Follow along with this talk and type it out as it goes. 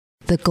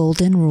The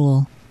Golden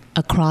Rule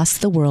across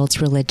the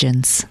world's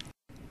religions.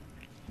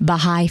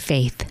 Baha'i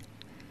Faith.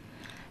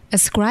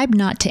 Ascribe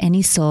not to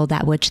any soul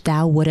that which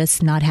thou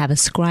wouldest not have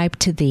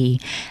ascribed to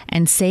thee,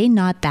 and say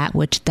not that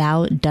which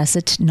thou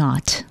doest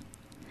not.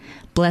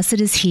 Blessed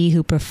is he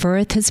who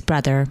preferreth his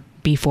brother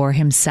before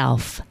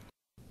himself.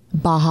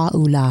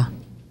 Baha'u'llah.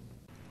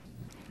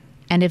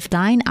 And if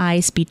thine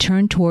eyes be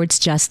turned towards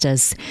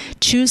justice,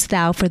 choose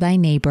thou for thy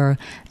neighbor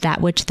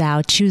that which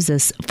thou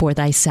choosest for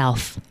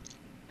thyself.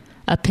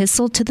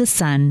 Epistle to the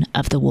Son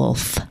of the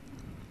Wolf.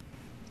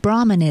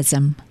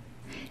 Brahmanism.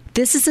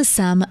 This is a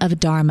sum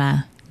of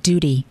dharma,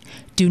 duty.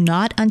 Do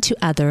not unto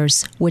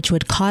others which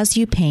would cause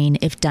you pain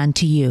if done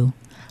to you.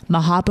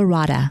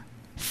 Mahabharata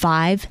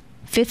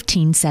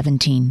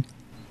 5:15-17.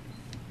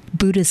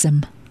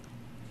 Buddhism.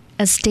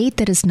 A state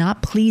that is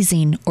not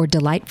pleasing or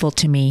delightful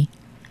to me,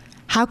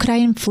 how could I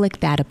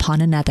inflict that upon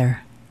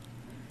another?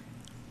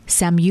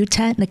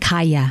 Samyutta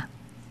Nikaya,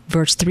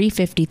 verse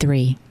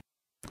 353.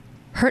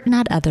 Hurt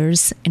not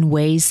others in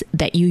ways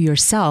that you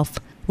yourself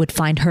would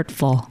find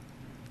hurtful.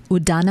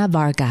 Udana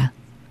Varga,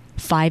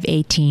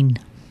 5:18.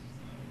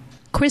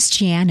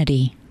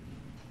 Christianity.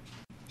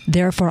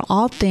 Therefore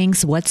all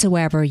things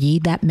whatsoever ye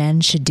that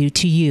men should do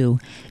to you,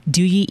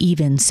 do ye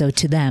even so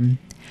to them.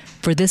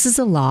 For this is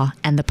the law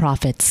and the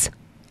prophets.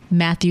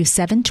 Matthew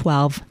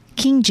 7:12,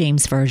 King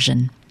James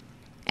Version.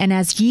 And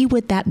as ye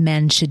would that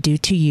men should do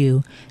to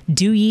you,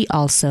 do ye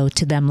also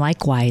to them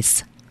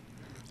likewise.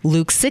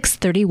 Luke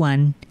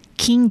 6:31,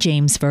 King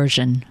James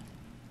Version.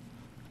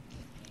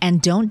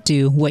 And don't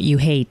do what you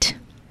hate.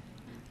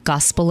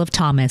 Gospel of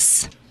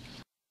Thomas.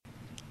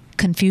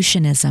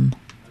 Confucianism.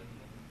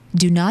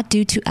 Do not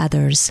do to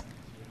others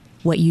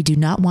what you do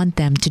not want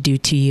them to do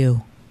to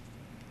you.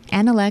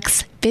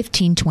 Analects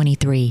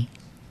 15:23.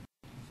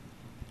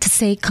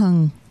 Tsay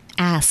Kung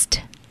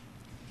asked,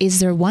 is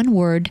there one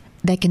word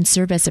that can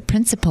serve as a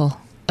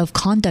principle of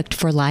conduct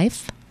for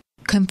life?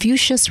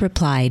 Confucius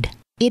replied,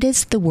 it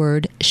is the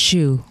word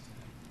shu,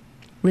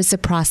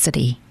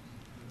 reciprocity.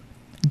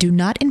 Do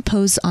not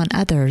impose on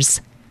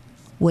others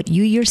what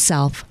you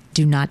yourself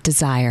do not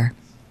desire.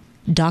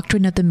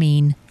 Doctrine of the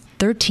Mean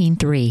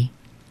 13:3.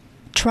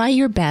 Try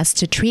your best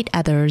to treat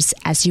others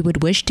as you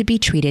would wish to be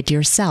treated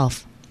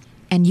yourself,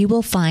 and you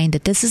will find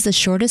that this is the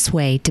shortest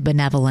way to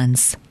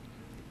benevolence.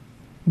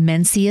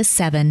 Mencius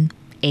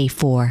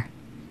 7:A4.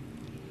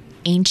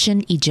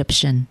 Ancient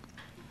Egyptian.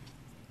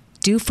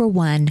 Do for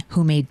one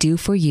who may do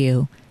for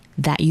you,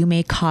 that you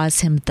may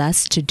cause him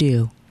thus to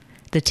do.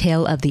 The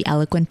Tale of the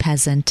Eloquent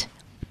Peasant,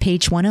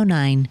 page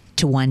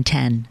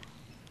 109-110.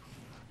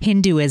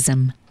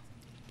 Hinduism.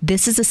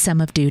 This is a sum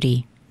of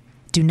duty.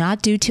 Do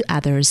not do to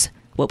others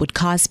what would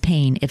cause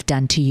pain if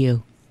done to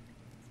you.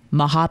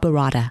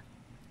 Mahabharata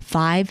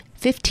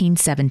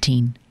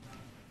 5:15-17.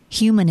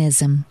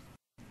 Humanism.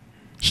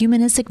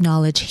 Humanists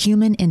acknowledge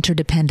human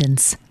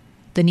interdependence,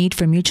 the need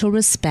for mutual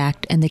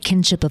respect and the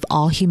kinship of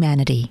all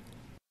humanity.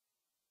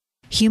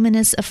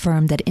 Humanists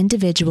affirm that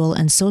individual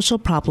and social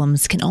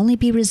problems can only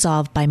be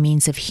resolved by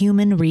means of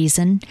human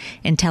reason,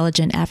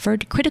 intelligent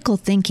effort, critical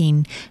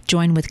thinking,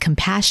 joined with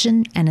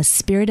compassion and a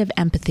spirit of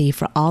empathy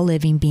for all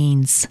living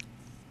beings.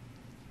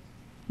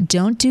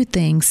 Don't do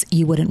things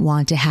you wouldn't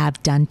want to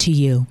have done to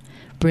you.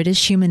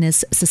 British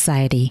Humanist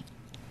Society.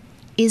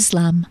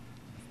 Islam.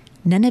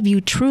 None of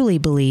you truly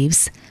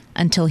believes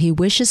until he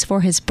wishes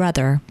for his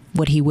brother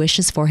what he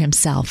wishes for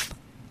himself.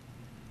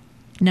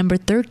 Number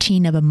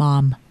 13 of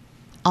Imam.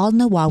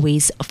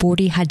 Al-Nawawi's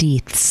 40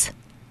 Hadiths.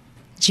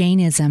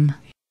 Jainism.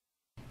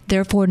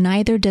 Therefore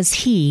neither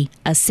does he,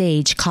 a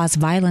sage, cause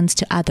violence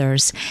to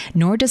others,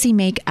 nor does he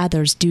make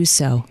others do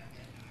so.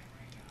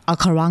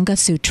 Akaranga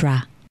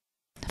Sutra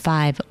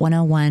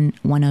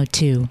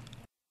 5:101-102.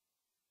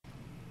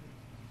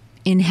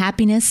 In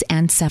happiness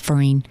and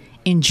suffering,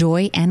 in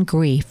joy and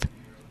grief,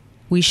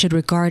 we should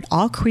regard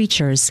all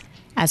creatures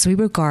as we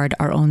regard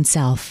our own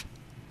self.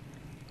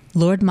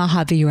 Lord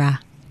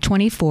Mahavira,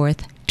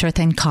 24th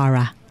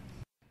Tirthankara.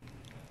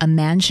 A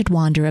man should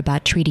wander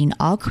about treating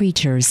all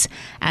creatures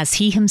as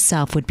he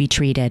himself would be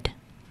treated.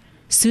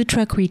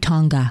 Sutra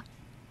Kritanga.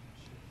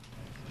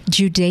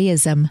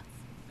 Judaism.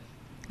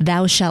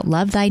 Thou shalt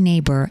love thy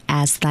neighbor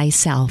as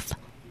thyself.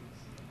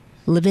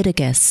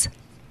 Leviticus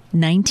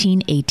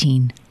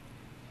 19:18.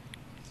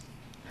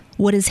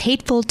 What is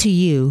hateful to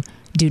you,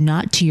 do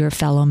not to your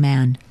fellow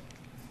man.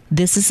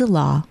 This is the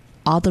law,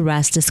 all the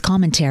rest is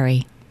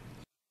commentary.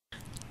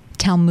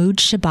 Talmud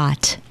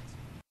Shabbat.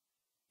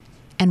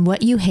 And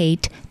what you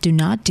hate, do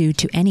not do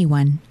to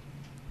anyone.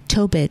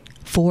 Tobit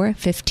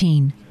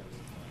 4:15.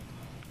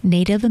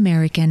 Native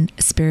American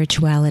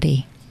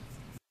spirituality.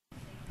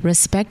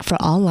 Respect for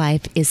all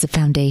life is the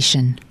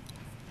foundation.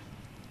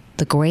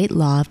 The great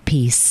law of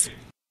peace.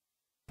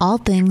 All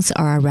things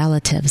are our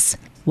relatives.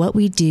 What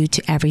we do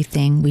to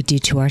everything we do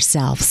to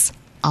ourselves.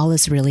 All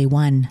is really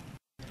one.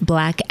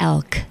 Black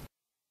Elk.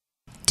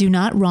 Do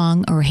not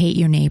wrong or hate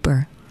your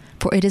neighbor,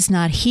 for it is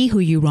not he who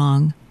you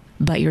wrong,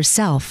 but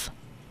yourself.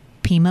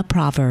 Pima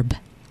Proverb.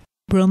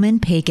 Roman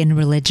pagan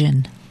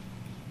religion.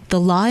 The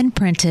law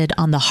imprinted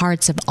on the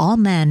hearts of all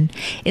men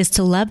is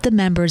to love the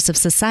members of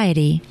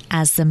society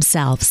as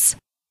themselves.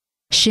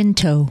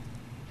 Shinto.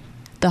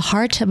 The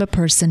heart of a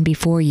person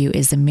before you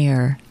is a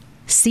mirror.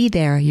 See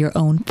there your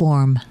own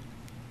form.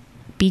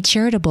 Be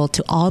charitable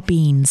to all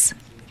beings.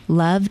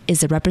 Love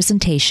is a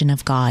representation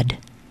of God.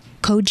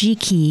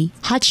 Kojiki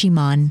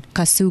Hachiman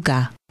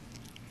Kasuga.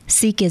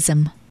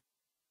 Sikhism.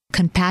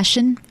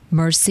 Compassion,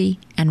 mercy,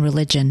 and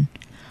religion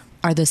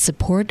are the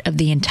support of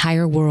the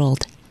entire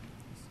world.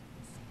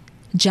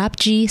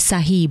 Japji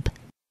Sahib.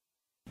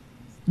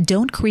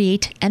 Don't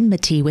create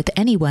enmity with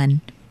anyone,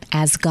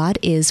 as God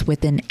is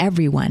within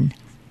everyone.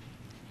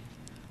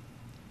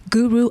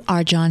 Guru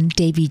Arjan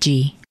Devi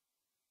Ji.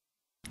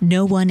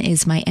 No one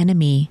is my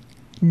enemy,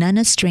 none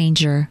a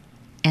stranger,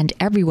 and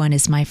everyone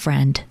is my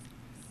friend.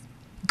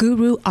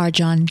 Guru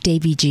Arjan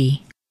Devi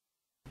Ji.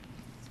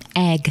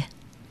 Egg,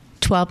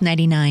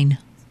 $12.99.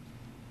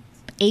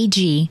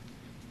 AG,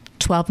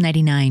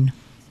 $12.99.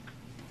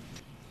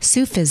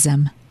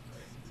 Sufism.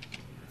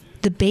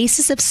 The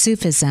basis of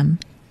Sufism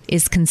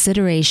is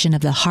consideration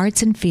of the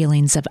hearts and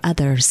feelings of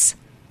others.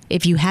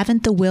 If you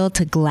haven't the will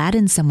to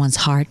gladden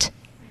someone's heart,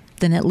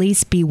 then at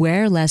least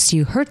beware lest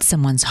you hurt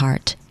someone's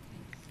heart.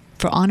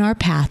 For on our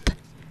path,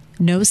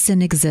 no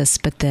sin exists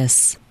but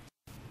this.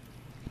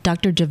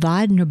 Dr.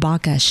 Javad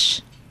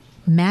Nurbakash,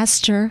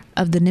 Master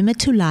of the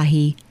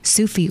Nimitulahi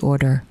Sufi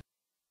Order.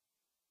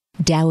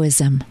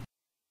 Taoism.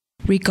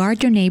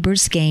 Regard your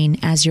neighbor's gain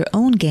as your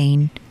own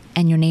gain,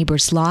 and your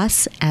neighbor's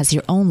loss as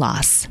your own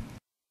loss.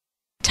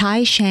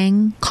 Tai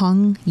Shang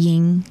Kong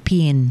Ying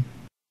Pien.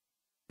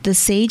 The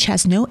sage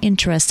has no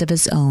interest of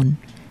his own,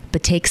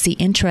 but takes the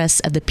interests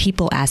of the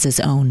people as his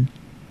own.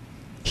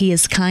 He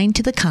is kind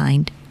to the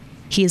kind.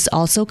 He is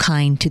also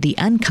kind to the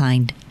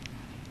unkind,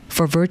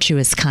 for virtue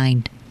is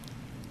kind.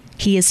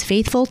 He is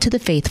faithful to the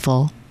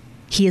faithful.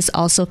 He is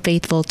also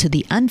faithful to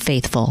the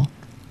unfaithful,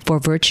 for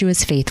virtue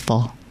is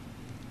faithful.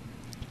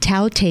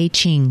 Tao Te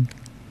Ching,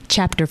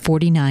 Chapter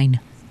 49.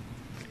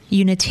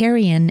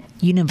 Unitarian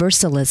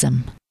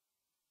Universalism.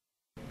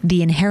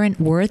 The inherent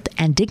worth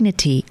and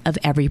dignity of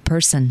every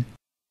person.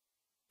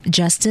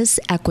 Justice,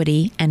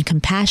 equity, and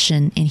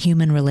compassion in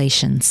human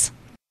relations.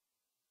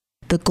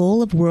 The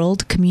goal of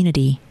world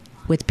community,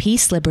 with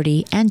peace,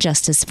 liberty, and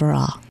justice for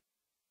all.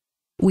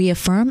 We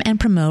affirm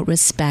and promote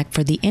respect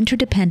for the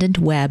interdependent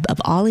web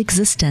of all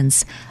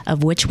existence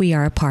of which we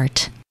are a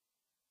part.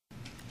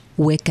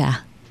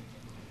 Wicca.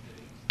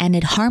 And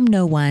it harm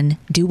no one,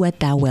 do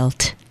what thou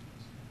wilt.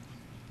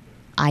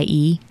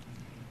 i.e.,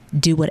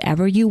 do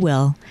whatever you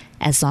will,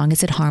 as long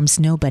as it harms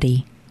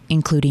nobody,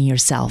 including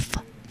yourself.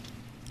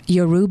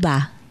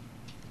 Yoruba,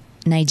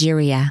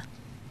 Nigeria.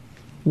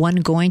 One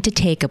going to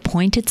take a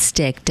pointed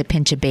stick to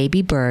pinch a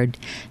baby bird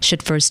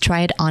should first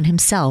try it on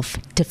himself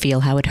to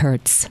feel how it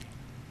hurts.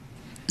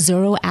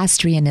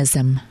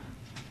 Zoroastrianism.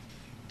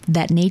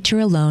 That nature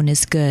alone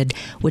is good,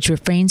 which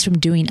refrains from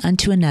doing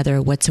unto another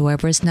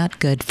whatsoever is not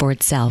good for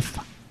itself.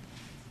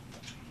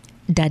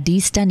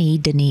 Dadistani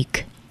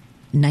Danik,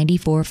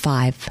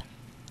 94.5.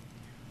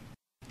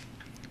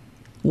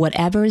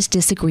 Whatever is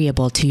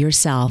disagreeable to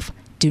yourself,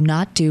 do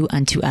not do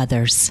unto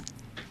others.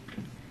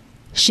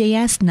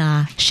 Sheyast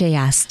na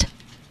Sheyast,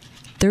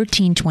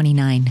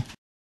 1329.